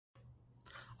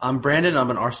I'm Brandon.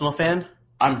 I'm an Arsenal fan.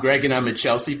 I'm Greg, and I'm a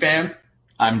Chelsea fan.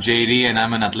 I'm JD, and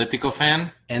I'm an Atletico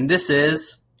fan. And this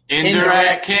is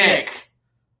Indirect Kick.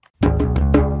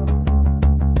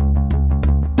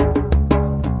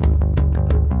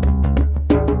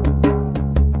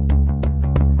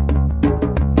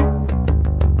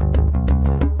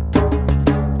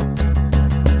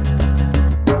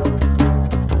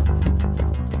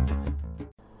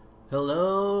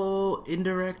 Hello,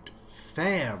 Indirect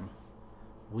fam.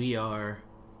 We are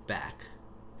back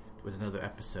with another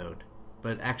episode,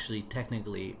 but actually,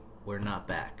 technically, we're not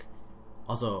back.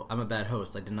 Also, I'm a bad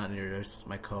host. I did not introduce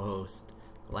my co-host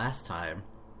last time,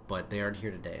 but they aren't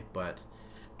here today. But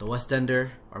the West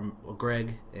Ender,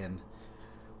 Greg, and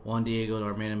Juan Diego,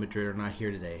 our man in Madrid, are not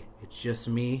here today. It's just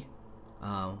me.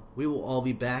 We will all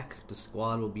be back. The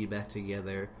squad will be back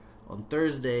together on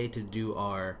Thursday to do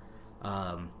our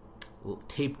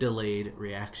tape-delayed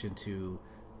reaction to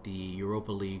the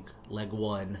Europa League Leg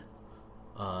 1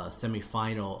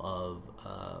 semi-final of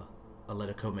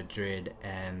Atletico Madrid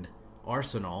and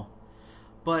Arsenal.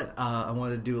 But I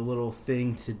want to do a little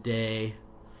thing today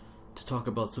to talk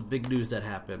about some big news that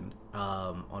happened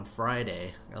on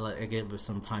Friday. I gave it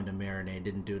some time to marinate,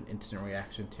 didn't do an instant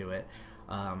reaction to it.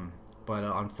 But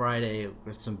on Friday,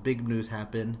 some big news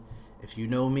happened. If you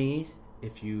know me,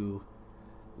 if you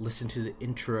listen to the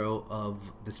intro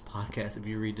of this podcast, if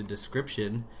you read the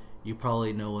description, you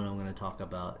probably know what I'm going to talk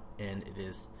about. And it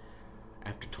is,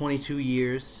 after 22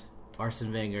 years,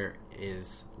 Arsene Wenger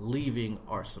is leaving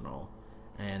Arsenal.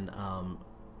 And I'm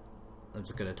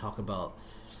just going to talk about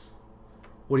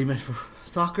what he meant for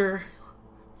soccer,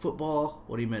 football,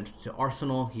 what he meant to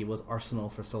Arsenal. He was Arsenal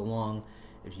for so long.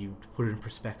 If you put it in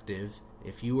perspective,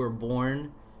 if you were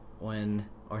born when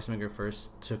Arsene Wenger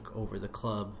first took over the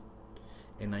club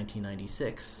in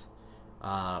 1996,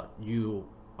 you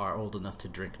are old enough to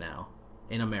drink now.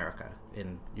 In America,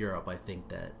 in Europe, I think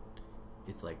that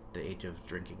it's like the age of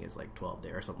drinking is like 12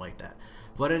 there or something like that.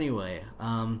 But anyway,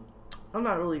 I'm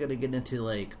not really going to get into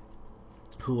like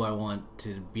who I want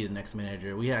to be the next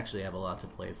manager. We actually have a lot to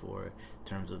play for in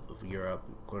terms of Europe.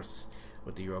 Of course,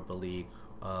 with the Europa League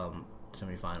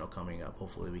semi-final coming up,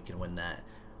 hopefully we can win that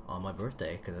on my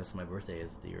birthday, because that's my birthday,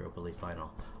 is the Europa League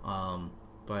final.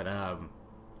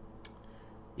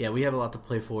 Yeah, we have a lot to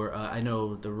play for. I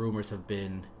know the rumors have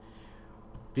been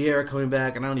Vieira coming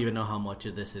back, and I don't even know how much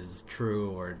of this is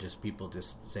true or just people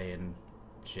just saying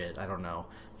shit. I don't know.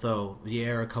 So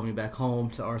Vieira coming back home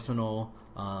to Arsenal,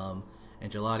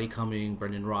 Ancelotti coming,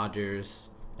 Brendan Rodgers,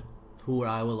 who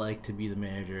I would like to be the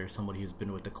manager, somebody who's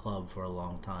been with the club for a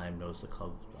long time, knows the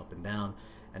club up and down,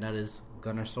 and that is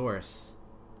Gunnar Soros.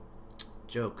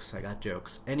 Jokes. I got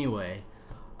jokes. Anyway,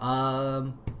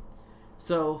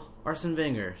 so Arsene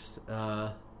Wenger,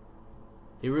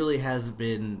 he really has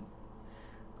been,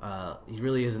 he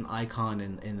really is an icon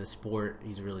in the sport.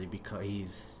 He's really,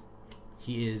 because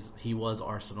he was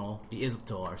Arsenal. He is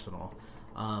still Arsenal.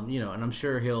 And I'm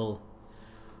sure he'll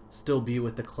still be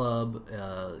with the club,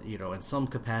 in some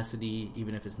capacity,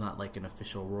 even if it's not like an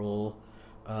official role.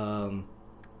 I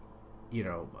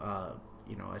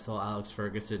saw Alex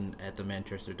Ferguson at the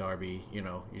Manchester Derby.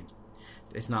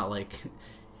 It's not like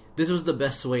this was the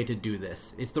best way to do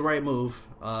this. It's the right move.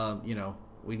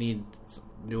 We need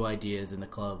new ideas in the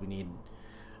club. We need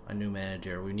a new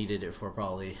manager. We needed it for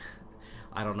probably,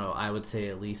 I don't know, I would say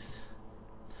at least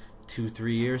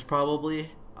 2-3 years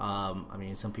probably.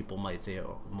 Some people might say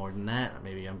more than that.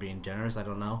 Maybe I'm being generous. I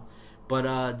don't know.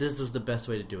 But this is the best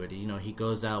way to do it. He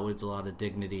goes out with a lot of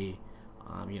dignity.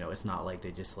 It's not like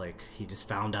he just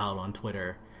found out on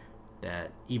Twitter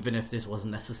that even if this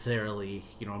wasn't necessarily,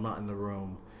 I'm not in the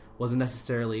room, wasn't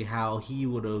necessarily how he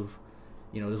would have,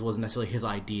 this wasn't necessarily his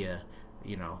idea,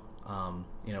 it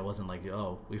wasn't like,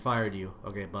 oh, we fired you,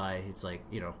 okay, bye. It's like,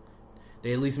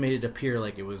 they at least made it appear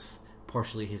like it was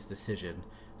partially his decision.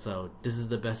 So this is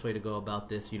the best way to go about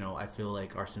this. I feel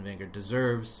like Arsene Wenger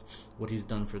deserves what he's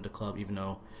done for the club, even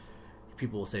though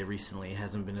people will say recently it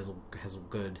hasn't been as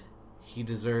good. He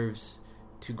deserves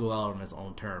to go out on his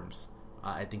own terms.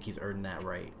 I think he's earned that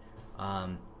right.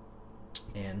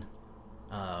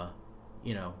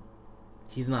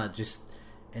 He's not just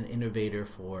an innovator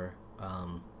for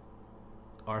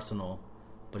Arsenal,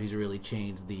 but he's really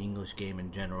changed the English game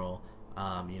in general.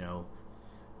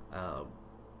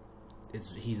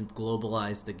 He's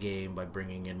globalized the game by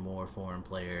bringing in more foreign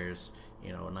players.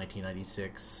 In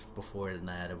 1996, before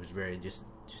that, it was very just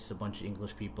a bunch of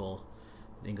English people,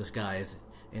 English guys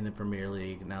in the Premier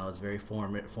League. Now it's very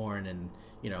foreign, and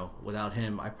without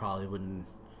him,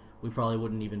 we probably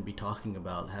wouldn't even be talking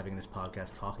about having this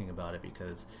podcast, talking about it,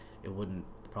 because it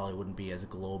probably wouldn't be as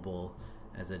global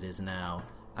as it is now.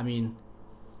 I mean,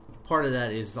 part of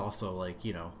that is also like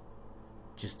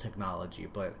just technology,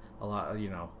 but a lot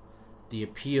the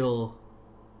appeal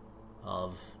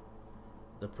of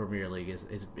the Premier League is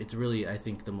it's really, I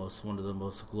think, one of the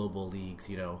most global leagues,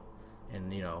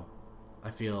 and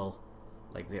I feel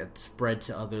like that spread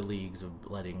to other leagues of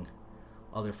letting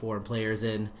other foreign players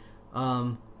in.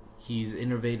 He's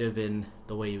innovative in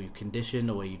the way you condition,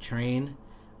 the way you train,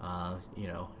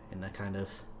 and that kind of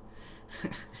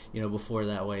before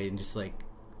that way, and just like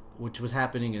which was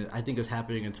happening, and I think it was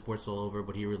happening in sports all over,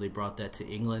 but he really brought that to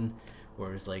England,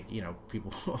 where it's like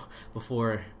people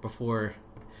before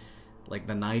like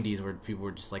the 90s where people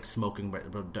were just like smoking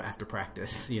after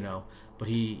practice, but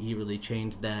he really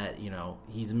changed that.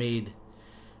 He's made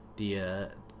the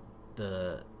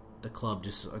club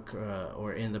just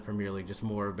or in the Premier League just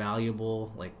more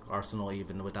valuable. Like Arsenal,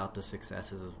 even without the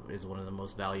success, is one of the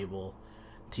most valuable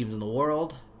teams in the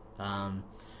world.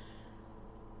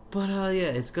 But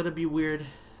yeah, it's gonna be weird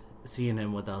seeing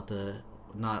him without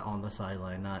not on the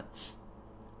sideline, not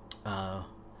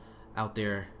out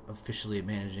there officially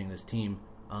managing this team,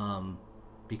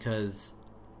 because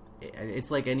it's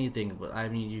like anything. I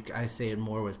mean, I say it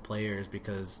more with players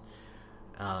because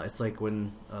it's like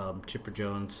when Chipper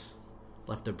Jones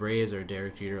left the Braves or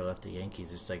Derek Jeter left the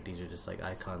Yankees. It's like these are just like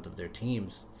icons of their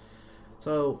teams.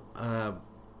 So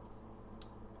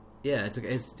yeah,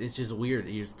 it's just weird.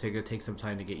 You just take some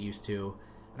time to get used to,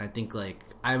 and I think like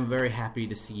I'm very happy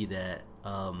to see that.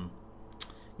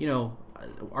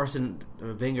 Arsene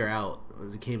Wenger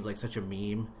out became like such a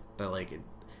meme that like it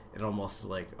almost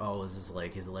like, oh, is this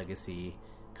like his legacy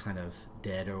kind of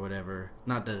dead or whatever?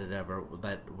 Not that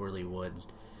that really would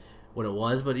what it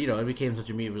was, but it became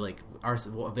such a meme. Like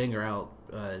Wenger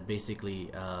out basically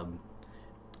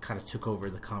kind of took over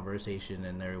the conversation,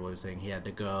 and everyone was saying he had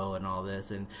to go and all this,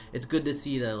 and it's good to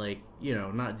see that, like,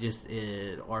 not just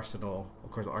in Arsenal. Of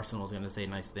course, Arsenal's going to say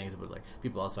nice things, but like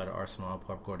people outside of Arsenal,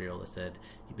 Pep Guardiola said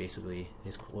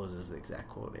his quote was his exact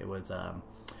quote. It was,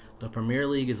 "The Premier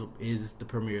League is the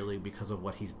Premier League because of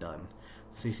what he's done."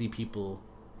 So you see people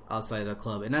outside of the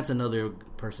club, and that's another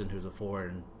person who's a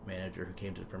foreign manager who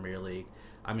came to the Premier League.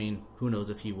 I mean, who knows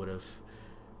if he would have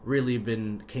really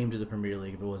came to the Premier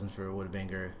League if it wasn't for what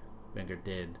Wenger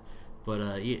did.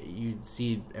 But you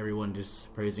see everyone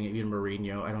just praising it. Even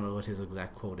Mourinho, I don't know what his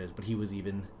exact quote is, but he was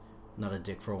even not a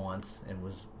dick for once and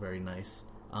was very nice.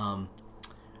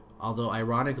 Although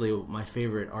ironically, my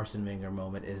favorite Arsene Wenger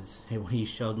moment is when he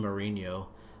shoved Mourinho.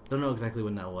 I don't know exactly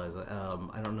when that was.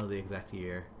 I don't know the exact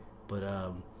year, but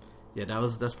yeah,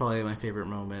 that's probably my favorite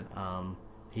moment.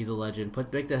 He's a legend.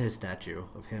 Make that his statue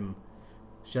of him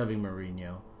shoving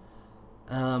Mourinho.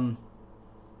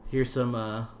 Here's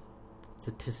some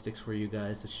statistics for you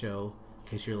guys to show, in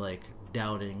case you're like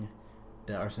doubting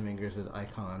that Arsene Wenger is an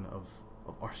icon of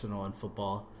Arsenal and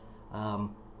football.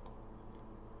 From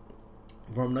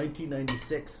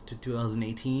 1996 to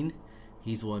 2018,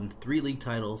 he's won 3 league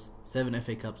titles, 7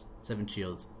 FA Cups, 7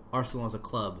 Shields. Arsenal as a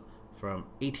club from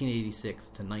 1886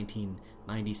 to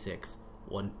 1996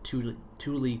 won 10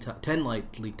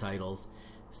 league titles,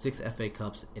 6 FA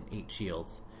Cups, and 8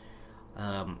 Shields.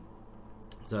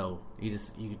 So you can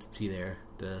see there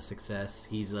the success.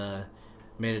 He's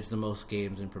managed the most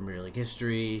games in Premier League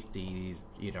history.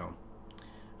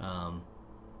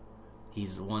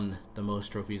 He's won the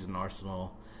most trophies in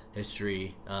Arsenal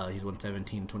history. He's won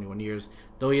 17 in 21 years.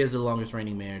 Though he is the longest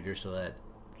reigning manager, so that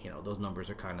those numbers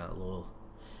are kind of a little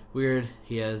weird.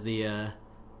 He has the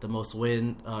most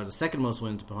the second most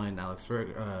wins behind Alex.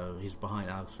 He's behind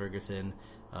Alex Ferguson.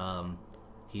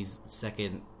 He's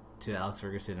second to Alex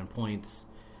Ferguson in points.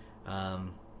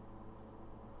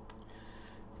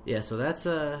 Yeah, so that's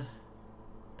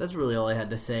really all I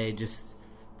had to say. Just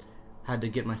had to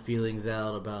get my feelings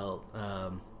out about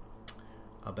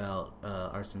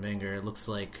Arsene Wenger. It looks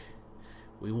like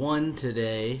we won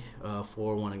today,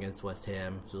 4-1 against West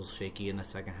Ham. It was a little shaky in the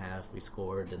second half. We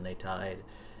scored and they tied.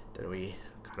 Then we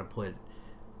kind of put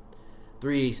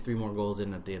three more goals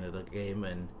in at the end of the game,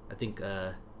 and I think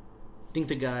the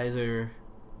guys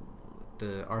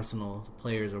the Arsenal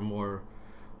players are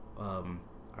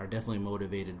definitely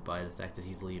motivated by the fact that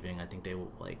he's leaving. I think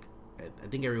I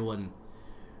think everyone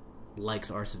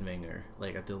likes Arsene Wenger.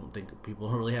 Like, I don't think people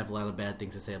really have a lot of bad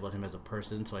things to say about him as a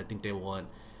person, so I think they want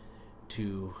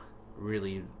to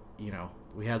really,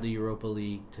 we have the Europa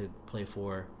League to play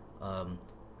for. I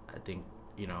think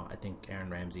Aaron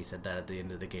Ramsey said that at the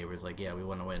end of the game. It was like, yeah, we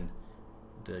want to win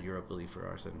the Europa League for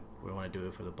Arsene. We want to do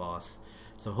it for the boss.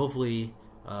 So hopefully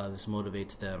this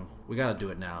motivates them. We got to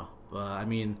do it now. I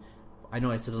mean, I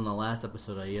know I said on the last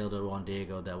episode, I yelled at Juan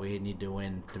Diego that we need to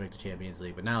win to make the Champions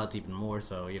League, but now it's even more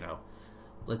so,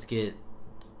 let's get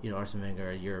Arsene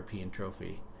Wenger a European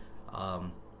trophy.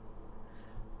 But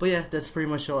yeah, that's pretty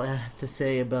much all I have to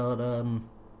say about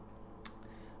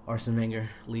Arsene Wenger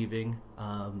leaving.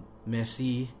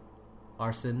 Merci,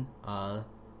 Arsene.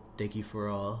 Thank you for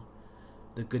all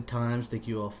the good times. Thank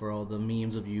you all for all the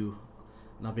memes of you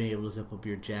not being able to zip up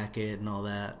your jacket and all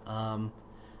that.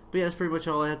 But yeah, that's pretty much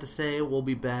all I have to say. We'll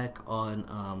be back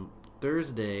on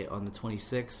Thursday on the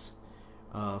 26th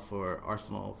for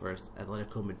Arsenal versus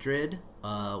Atletico Madrid.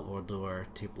 We'll do our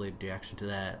tape-laid reaction to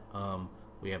that.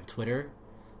 We have Twitter.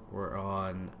 We're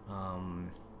on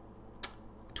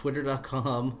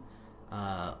twitter.com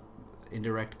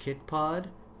Indirect Kick Pod.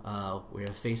 We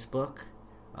have Facebook.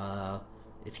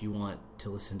 If you want to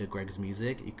listen to Greg's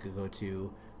music, you could go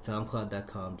to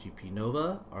soundcloud.com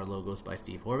GPNova. Our logo's by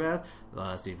Steve Horvath,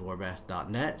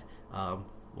 stevehorvath.net.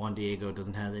 Juan Diego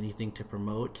doesn't have anything to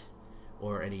promote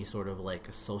or any sort of like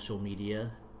social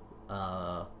media.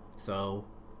 So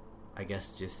I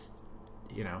guess just,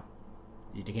 you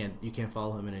can't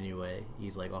follow him in any way.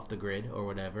 He's like off the grid or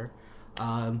whatever.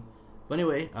 But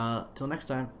anyway, till next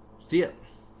time. See ya.